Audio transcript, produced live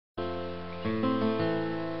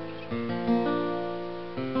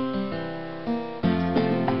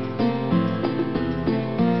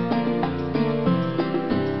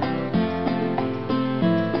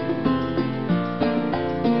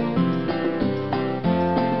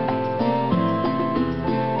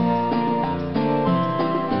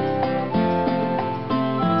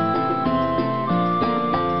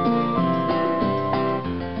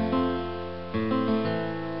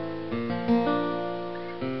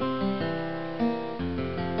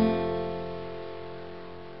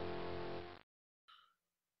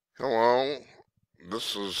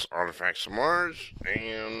this is Artifacts of Mars,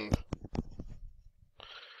 and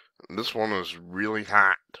this one is really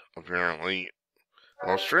hot, apparently. An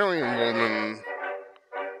Australian woman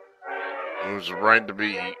who was a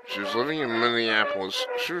bride-to-be, she was living in Minneapolis.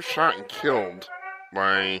 She was shot and killed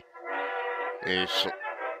by a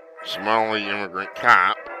Somali immigrant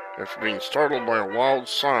cop after being startled by a loud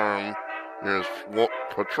sound near his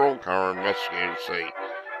patrol car, investigators say.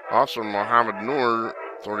 Officer Mohammed Noor,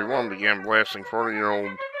 31, began blasting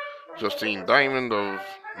 40-year-old Justine Diamond of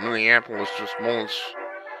Minneapolis just moments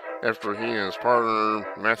after he and his partner,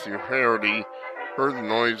 Matthew Harity, heard the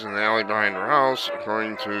noise in the alley behind her house,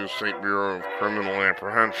 according to State Bureau of Criminal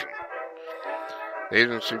Apprehension. The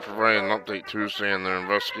agency provided an update Tuesday on their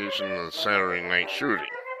investigation of the Saturday night shooting.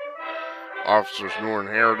 Officers Noor and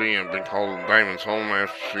Harity had been called to Diamond's home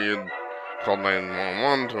after she had called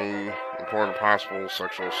 911 to report a possible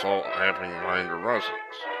sexual assault happening behind her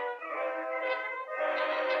residence.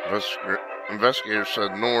 Investigators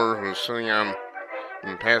said Noor, who was sitting in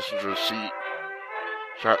the passenger seat,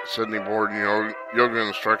 shot Sydney Borden, yoga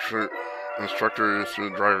instructor through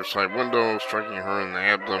the driver's side window, striking her in the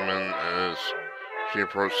abdomen as she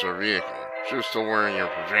approached their vehicle. She was still wearing her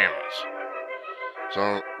pajamas.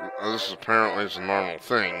 So this apparently is a normal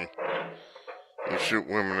thing. You shoot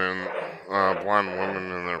blonde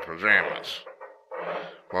women in their pajamas.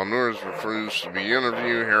 While Noor refused to be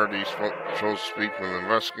interviewed, Harity chose to speak with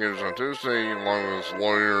investigators on Tuesday, along with his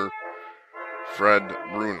lawyer, Fred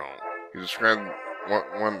Bruno. He described what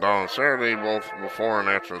went down on Saturday, both before and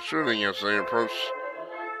after the shooting. As they approached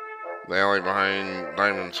the alley behind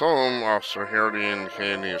Diamond's home, Officer Harity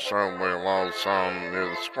indicated he was startled by a loud sound near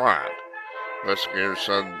the squad, investigators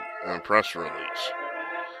said in a press release.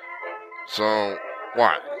 So,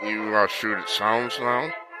 what? You shoot at sounds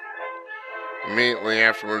now? Immediately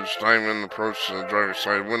afterwards, Diamond approached the driver's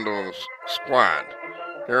side window of the squad.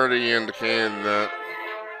 Harity indicated that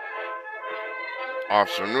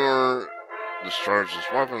Officer Noor discharged his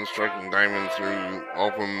weapon, striking Diamond through the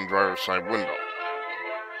open driver's side window.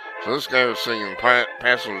 So this guy was sitting in the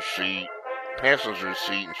passenger seat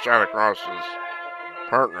and shot across his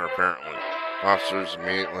partner, apparently. Officers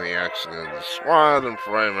immediately exited the squad and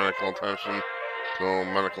provided medical attention until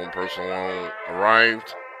medical personnel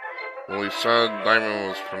arrived. Police said Diamond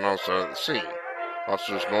was pronounced out at the scene.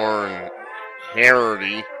 Officers Noor and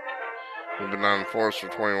Harity, who've been on force for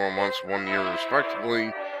 21 months and 1 year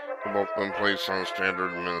respectively, have both been placed on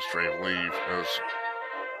standard administrative leave as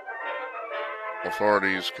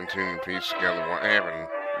authorities continue to piece together what happened.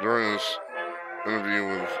 During this interview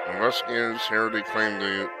with investigators, Harity claimed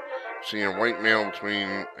to see a white male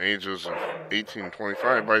between ages of 18 and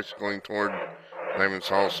 25 bicycling toward Diamond's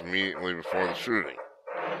house immediately before the shooting.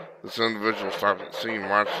 This individual stopped at the scene and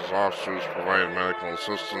watched as officers provided medical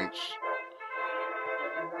assistance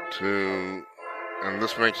to, and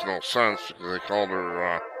this makes no sense because they called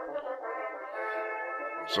her,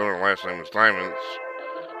 so her last name was Diamond.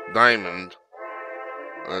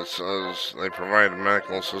 It says they provided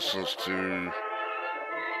medical assistance to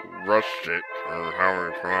Rushchick, or however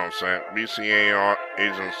you pronounce that. BCA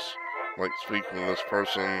agents like to speak with this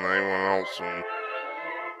person and anyone else who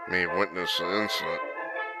may have witnessed the incident.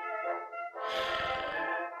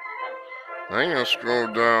 I'm going to scroll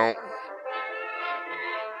down.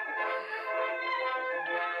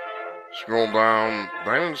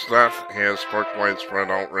 Diamond's death has sparked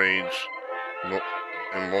widespread outrage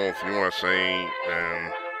in both USA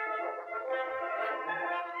and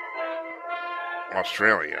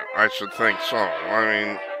Australia. I should think so. I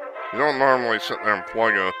mean, you don't normally sit there and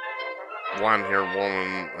plug a blonde-haired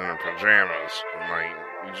woman in her pajamas. Like,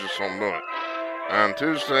 you just don't do it. On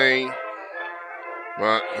Tuesday,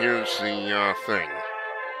 but here's the thing.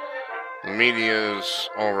 The media is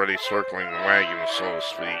already circling the wagon, so to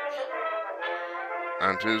speak.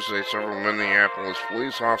 On Tuesday, several Minneapolis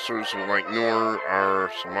police officers who, like Noor, are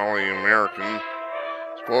Somali American,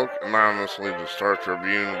 spoke anonymously to Star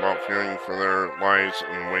Tribune about fearing for their lives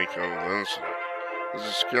in the wake of the incident. This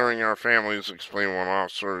is scaring our families, explained one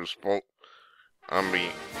officer who spoke on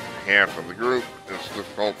behalf of the group. It's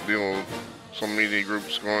difficult to deal with some media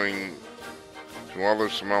groups going to other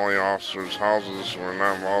Somali officers' houses who are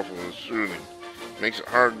not involved in the shooting. It makes it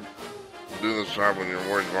hard to do this job when you're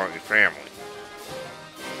worried about your family.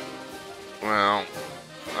 Well,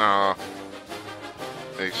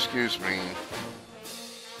 excuse me.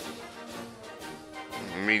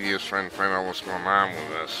 The media's trying to find out what's going on with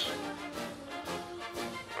this.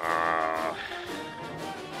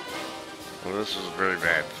 Well, this is a very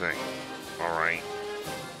bad thing. Alright.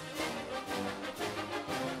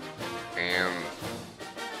 And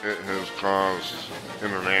it has caused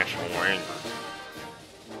international anger.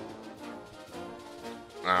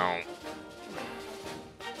 Now,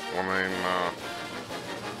 what I'm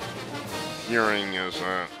hearing is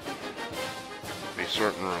that a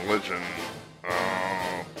certain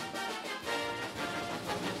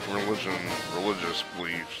religious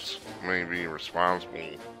beliefs may be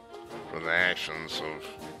responsible for the actions of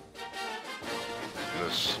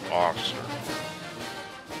this officer.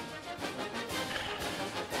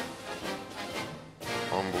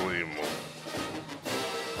 Unbelievable.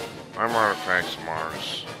 I'm Artifacts of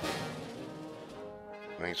Mars.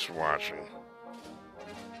 Thanks for watching.